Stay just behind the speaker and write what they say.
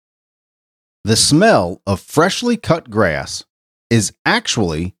The smell of freshly cut grass is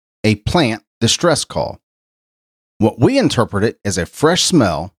actually a plant distress call. What we interpret it as a fresh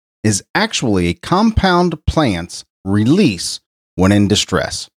smell is actually a compound plant's release when in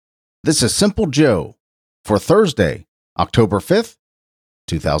distress. This is Simple Joe for Thursday, October 5th,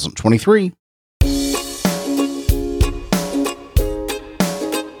 2023.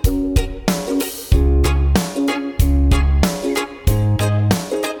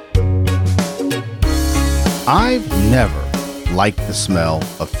 I've never liked the smell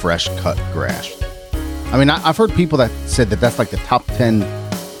of fresh cut grass. I mean, I've heard people that said that that's like the top 10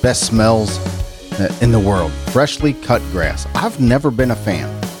 best smells in the world. Freshly cut grass. I've never been a fan.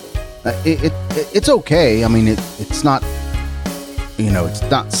 It's okay. I mean, it's not, it's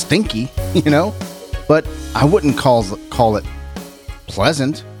not stinky, but I wouldn't call it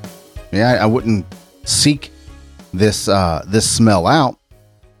pleasant. Yeah, I wouldn't seek this smell out.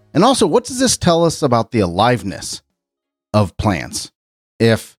 And also, what does this tell us about the aliveness of plants?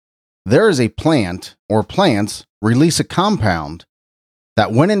 If there is a plant or plants release a compound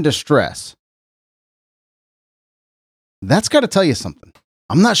that when in distress, that's got to tell you something.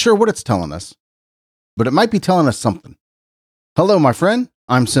 I'm not sure what it's telling us, but it might be telling us something. Hello, my friend.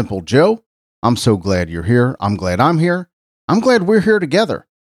 I'm Simple Joe. I'm so glad you're here. I'm glad I'm here. I'm glad we're here together.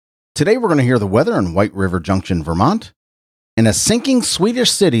 Today, we're going to hear the weather in White River Junction, Vermont, and a sinking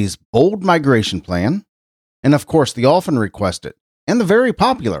Swedish city's bold migration plan, and of course, the often requested and the very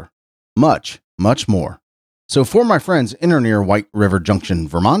popular, much, much more. So for my friends in or near White River Junction,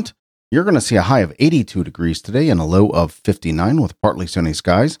 Vermont, you're going to see a high of 82 degrees today and a low of 59 with partly sunny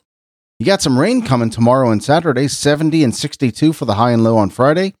skies. You got some rain coming tomorrow and Saturday, 70 and 62 for the high and low on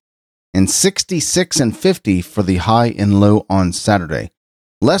Friday, and 66 and 50 for the high and low on Saturday.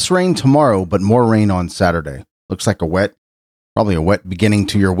 Less rain tomorrow, but more rain on Saturday. Looks like probably a wet beginning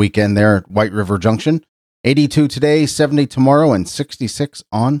to your weekend there at White River Junction. 82 today, 70 tomorrow, and 66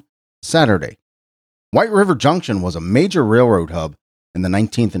 on Saturday. White River Junction was a major railroad hub in the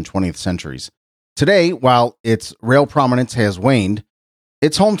 19th and 20th centuries. Today, while its rail prominence has waned,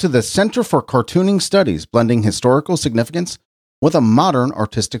 it's home to the Center for Cartooning Studies, blending historical significance with a modern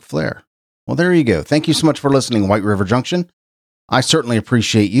artistic flair. Well, there you go. Thank you so much for listening, White River Junction. I certainly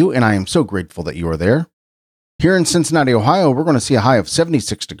appreciate you, and I am so grateful that you are there. Here in Cincinnati, Ohio, we're going to see a high of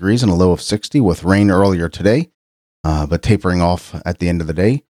 76 degrees and a low of 60 with rain earlier today, but tapering off at the end of the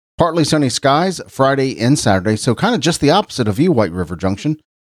day. Partly sunny skies Friday and Saturday, so kind of just the opposite of you, White River Junction.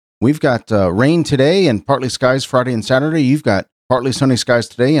 We've got rain today and partly skies Friday and Saturday. You've got partly sunny skies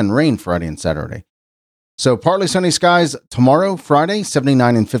today and rain Friday and Saturday. So partly sunny skies tomorrow, Friday,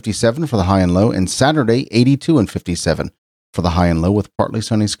 79 and 57 for the high and low, and Saturday, 82 and 57 for the high and low with partly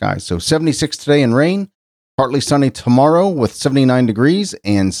sunny skies. So 76 today and rain. Partly sunny tomorrow with 79 degrees,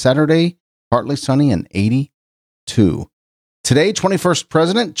 and Saturday, partly sunny and 82. Today, 21st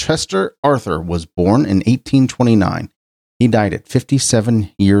President Chester Arthur was born in 1829. He died at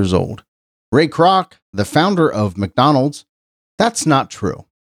 57 years old. Ray Kroc, the founder of McDonald's, that's not true.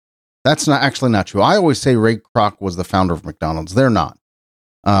 That's actually not true. I always say Ray Kroc was the founder of McDonald's. They're not.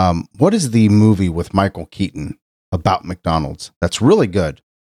 What is the movie with Michael Keaton about McDonald's? That's really good.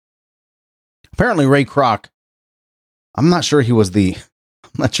 Apparently, Ray Kroc, I'm not sure he was the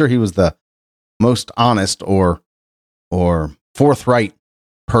most honest or forthright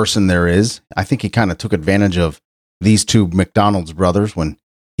person there is. I think he kind of took advantage of these two McDonald's brothers when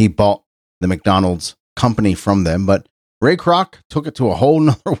he bought the McDonald's company from them. But Ray Kroc took it to a whole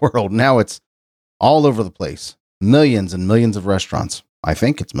nother world. Now it's all over the place. Millions and millions of restaurants. I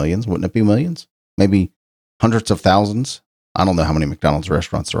think it's millions. Wouldn't it be millions? Maybe hundreds of thousands. I don't know how many McDonald's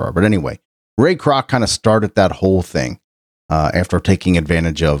restaurants there are. But anyway, Ray Kroc kind of started that whole thing after taking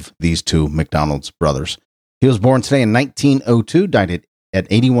advantage of these two McDonald's brothers. He was born today in 1902, died at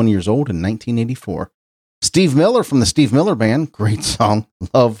 81 years old in 1984. Steve Miller from the Steve Miller Band, great song.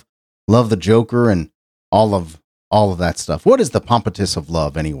 Love the Joker and all of that stuff. What is the pompatus of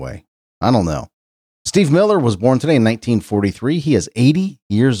love anyway? I don't know. Steve Miller was born today in 1943. He is 80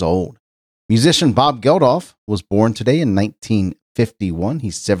 years old. Musician Bob Geldof was born today in 1951.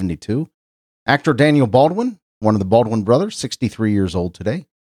 He's 72. Actor Daniel Baldwin, one of the Baldwin brothers, 63 years old today.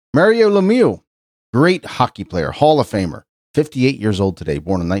 Mario Lemieux, great hockey player, Hall of Famer, 58 years old today,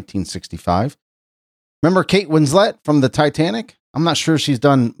 born in 1965. Remember Kate Winslet from the Titanic? I'm not sure she's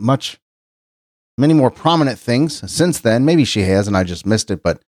done many more prominent things since then. Maybe she has and I just missed it,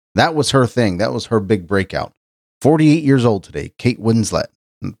 but that was her thing. That was her big breakout. 48 years old today, Kate Winslet,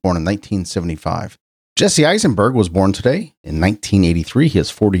 born in 1975. Jesse Eisenberg was born today in 1983. He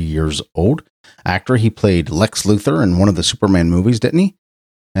is 40 years old. Actor, he played Lex Luthor in one of the Superman movies, didn't he?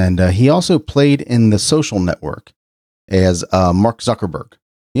 And he also played in The Social Network as Mark Zuckerberg.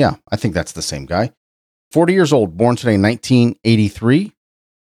 Yeah, I think that's the same guy. 40 years old, born today in 1983.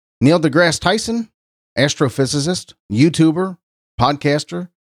 Neil deGrasse Tyson, astrophysicist, YouTuber, podcaster.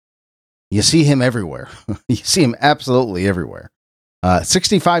 You see him everywhere. You see him absolutely everywhere.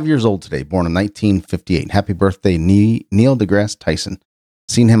 65 years old today, born in 1958. Happy birthday, Neil deGrasse Tyson.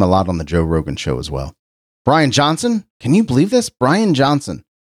 Seen him a lot on the Joe Rogan show as well. Brian Johnson, can you believe this? Brian Johnson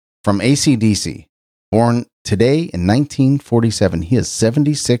from AC/DC, born today in 1947. He is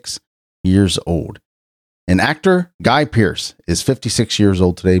 76 years old. An actor, Guy Pearce, is 56 years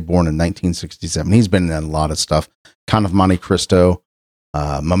old today, born in 1967. He's been in a lot of stuff. Kind of Monte Cristo,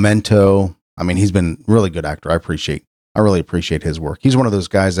 Memento. I mean, he's been a really good actor. I really appreciate his work. He's one of those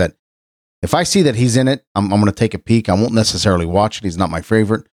guys that if I see that he's in it, I'm going to take a peek. I won't necessarily watch it. He's not my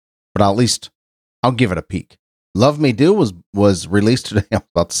favorite, but I'll give it a peek. Love Me Do was released today. I was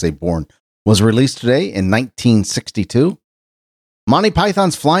about to say born. Was released today in 1962. Monty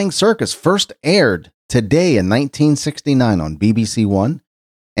Python's Flying Circus first aired today in 1969 on BBC One.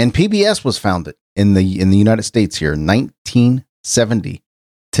 And PBS was founded in the United States here in 1970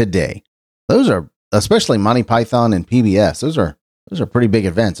 today. Those are, especially Monty Python and PBS, those are pretty big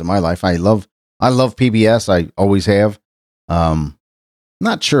events in my life. I love PBS. I always have.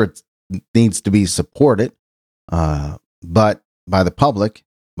 Not sure it needs to be supported, but by the public.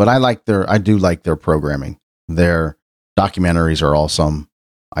 But I do like their programming. Their documentaries are awesome.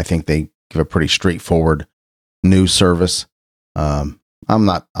 I think they give a pretty straightforward news service. I'm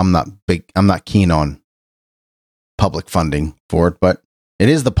not keen on public funding for it, but it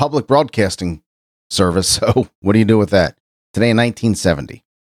is the public broadcasting service. So what do you do with that? Today in 1970.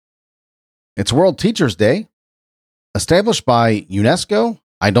 It's World Teachers Day, established by UNESCO.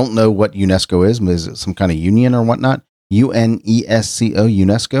 I don't know what UNESCO is. Is it some kind of union or whatnot? UNESCO,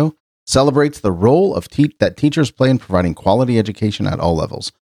 UNESCO, celebrates the role of that teachers play in providing quality education at all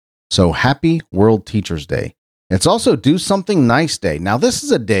levels. So happy World Teachers Day. It's also Do Something Nice Day. Now, this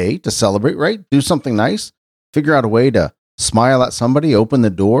is a day to celebrate, right? Do something nice. Figure out a way to smile at somebody, open the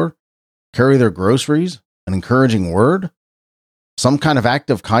door, carry their groceries, an encouraging word, some kind of act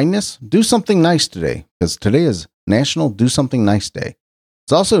of kindness. Do something nice today, because today is National Do Something Nice Day.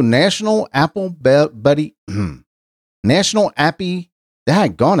 It's also National Apple Buddy. National Appy.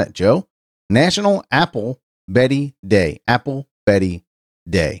 Daggone it, Joe. National Apple Betty Day. Apple Betty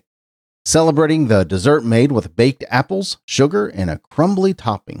Day. Celebrating the dessert made with baked apples, sugar, and a crumbly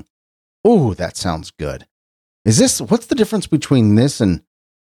topping. Ooh, that sounds good. What's the difference between this and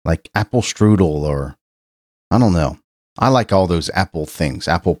like apple strudel or, I don't know. I like all those apple things.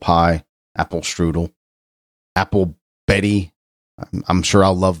 Apple pie, apple strudel, apple Betty. I'm sure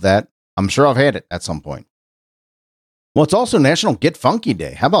I'll love that. I'm sure I've had it at some point. Well, it's also National Get Funky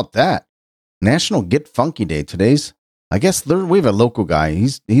Day. How about that? National Get Funky Day. I guess we have a local guy.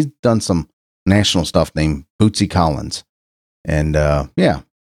 He's done some national stuff named Bootsy Collins. And yeah,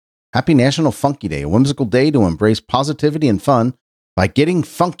 happy National Funky Day, a whimsical day to embrace positivity and fun by getting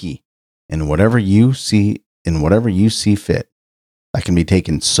funky in whatever you see fit. That can be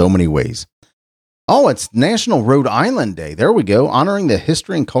taken so many ways. Oh, it's National Rhode Island Day. There we go, honoring the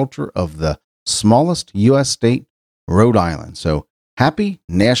history and culture of the smallest U.S. state, Rhode Island. So happy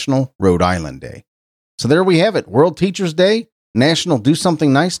National Rhode Island Day. So there we have it. World Teachers Day, National Do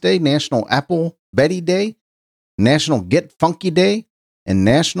Something Nice Day, National Apple Betty Day, National Get Funky Day, and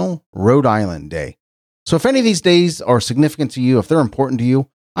National Rhode Island Day. So if any of these days are significant to you, if they're important to you,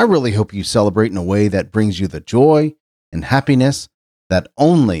 I really hope you celebrate in a way that brings you the joy and happiness that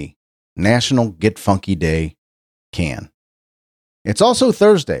only National Get Funky Day can. It's also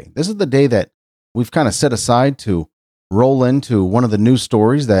Thursday. This is the day that we've kind of set aside to roll into one of the news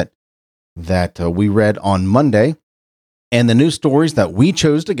stories that we read on Monday. And the news stories that we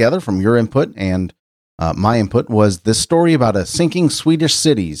chose together from your input and my input was this story about a sinking Swedish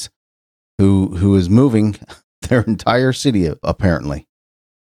cities who is moving their entire city, apparently.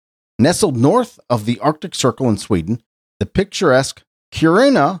 Nestled north of the Arctic Circle in Sweden, the picturesque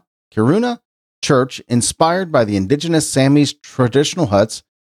Kiruna Church, inspired by the indigenous Samis' traditional huts,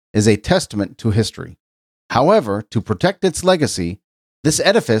 is a testament to history. However, to protect its legacy, this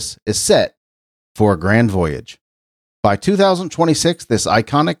edifice is set for a grand voyage. By 2026, this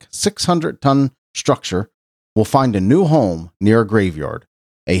iconic 600-ton structure will find a new home near a graveyard,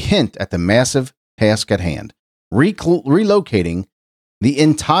 a hint at the massive task at hand, relocating the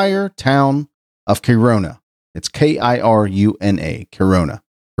entire town of Kiruna. It's Kiruna.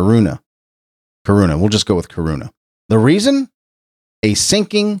 Kiruna. We'll just go with Kiruna. The reason? A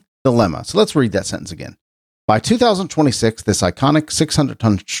sinking dilemma. So let's read that sentence again. By 2026, this iconic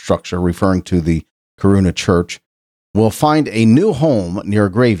 600-ton structure, referring to the Kiruna Church, will find a new home near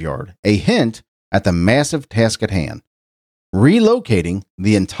a graveyard, a hint at the massive task at hand, relocating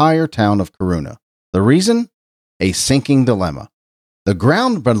the entire town of Kiruna. The reason? A sinking dilemma. The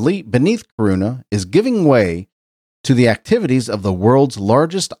ground beneath Kiruna is giving way to the activities of the world's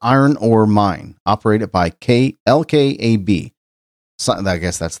largest iron ore mine, operated by LKAB. I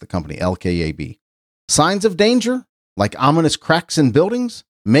guess that's the company, LKAB. Signs of danger, like ominous cracks in buildings,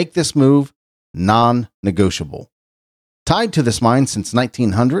 make this move non-negotiable. Tied to this mine since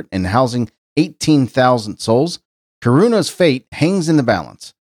 1900 and housing 18,000 souls, Kiruna's fate hangs in the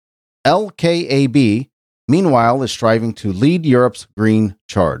balance. LKAB, meanwhile, is striving to lead Europe's green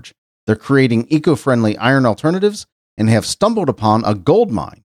charge. They're creating eco-friendly iron alternatives and have stumbled upon a gold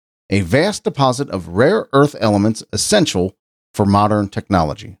mine, a vast deposit of rare earth elements essential for modern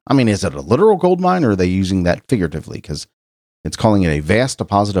technology. I mean, is it a literal gold mine, or are they using that figuratively? Because it's calling it a vast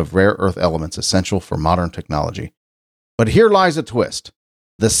deposit of rare earth elements essential for modern technology. But here lies a twist.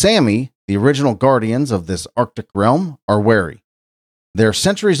 The Sami, the original guardians of this Arctic realm, are wary. Their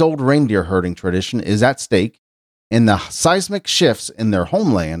centuries-old reindeer herding tradition is at stake, and the seismic shifts in their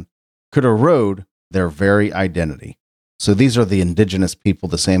homeland could erode their very identity. So these are the indigenous people,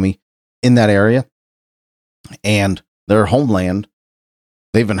 the Sami, in that area, and their homeland.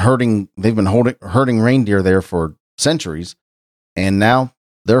 They've been herding reindeer there for centuries, and now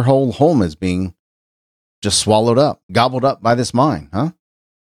their whole home is being just swallowed up, gobbled up by this mine, huh?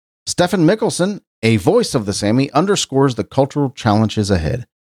 Stefan Mikkelsen, a voice of the Sami, underscores the cultural challenges ahead.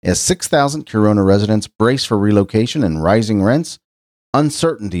 As 6,000 Kiruna residents brace for relocation and rising rents,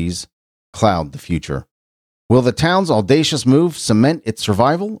 uncertainties cloud the future. Will the town's audacious move cement its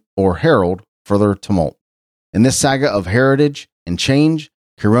survival or herald further tumult? In this saga of heritage and change,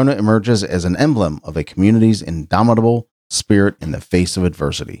 Kiruna emerges as an emblem of a community's indomitable spirit in the face of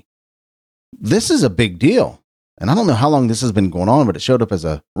adversity. This is a big deal. And I don't know how long this has been going on, but it showed up as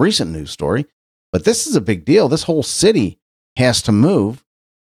a recent news story. But this is a big deal. This whole city has to move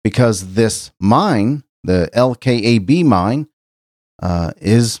because this mine, the LKAB mine,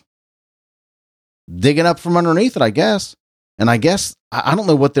 is digging up from underneath it, I guess. And I guess, I don't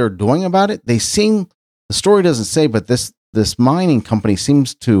know what they're doing about it. The story doesn't say, but this mining company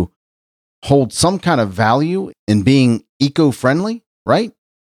seems to hold some kind of value in being eco-friendly, right?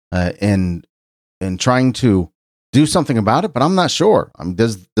 And trying to do something about it, but I'm not sure.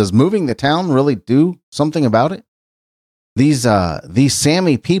 Does moving the town really do something about it? These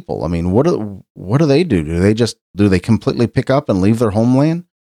Sami people, I mean, what do they do? Do they completely pick up and leave their homeland,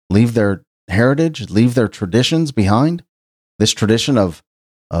 leave their heritage, leave their traditions behind? This tradition of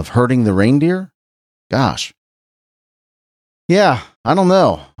herding the reindeer? Gosh. Yeah, I don't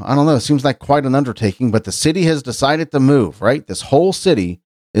know. It seems like quite an undertaking, but the city has decided to move, right? This whole city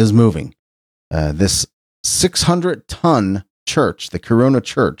is moving. This 600-ton church, the Kiruna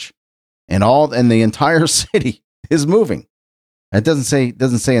Church, and the entire city is moving. It doesn't say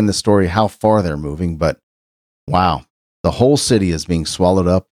in the story how far they're moving, but wow, the whole city is being swallowed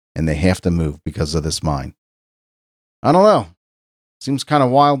up, and they have to move because of this mine. I don't know. Seems kind of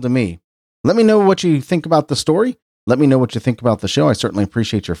wild to me. Let me know what you think about the story. Let me know what you think about the show. I certainly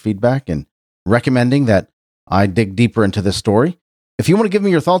appreciate your feedback and recommending that I dig deeper into this story. If you want to give me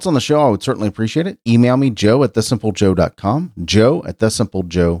your thoughts on the show, I would certainly appreciate it. Email me, joe@thesimplejoe.com,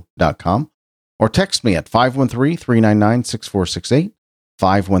 joe@thesimplejoe.com, or text me at 513-399-6468,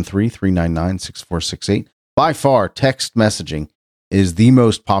 513-399-6468. By far, text messaging is the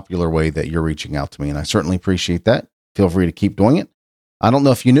most popular way that you're reaching out to me, and I certainly appreciate that. Feel free to keep doing it. I don't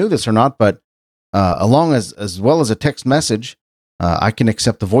know if you knew this or not, but as well as a text message, I can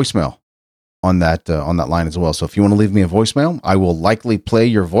accept the voicemail on that line as well. So if you want to leave me a voicemail, I will likely play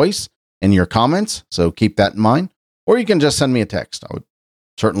your voice and your comments. So keep that in mind. Or you can just send me a text. I would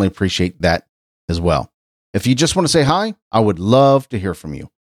certainly appreciate that as well. If you just want to say hi, I would love to hear from you.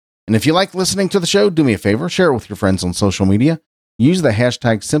 And if you like listening to the show, do me a favor, share it with your friends on social media. Use the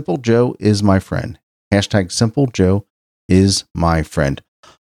hashtag #SimpleJoeIsMyFriend. Hashtag #SimpleJoeIsMyFriend.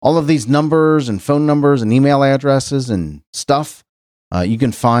 All of these numbers and phone numbers and email addresses and stuff you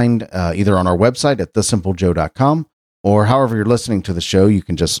can find either on our website at thesimplejoe.com, or however you're listening to the show, you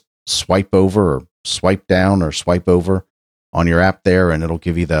can just swipe over or swipe down or swipe over on your app there, and it'll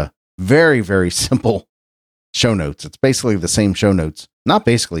give you the very, very simple show notes. It's basically the same show notes. Not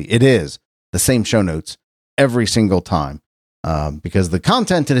basically, it is the same show notes every single time because the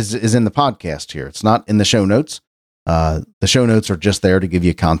content is in the podcast here. It's not in the show notes. The show notes are just there to give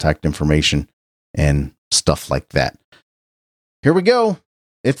you contact information and stuff like that. Here we go.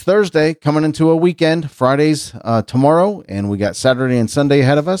 it's Thursday, coming into a weekend. Friday's tomorrow, and we got Saturday and Sunday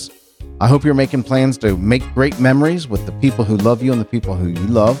ahead of us. I hope you're making plans to make great memories with the people who love you and the people who you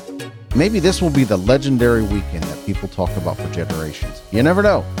love. Maybe this will be the legendary weekend that people talk about for generations. You never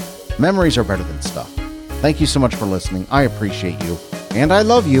know. Memories are better than stuff. Thank you so much for listening. I appreciate you, and I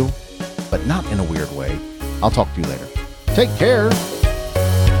love you, but not in a weird way. I'll talk to you later. Take care.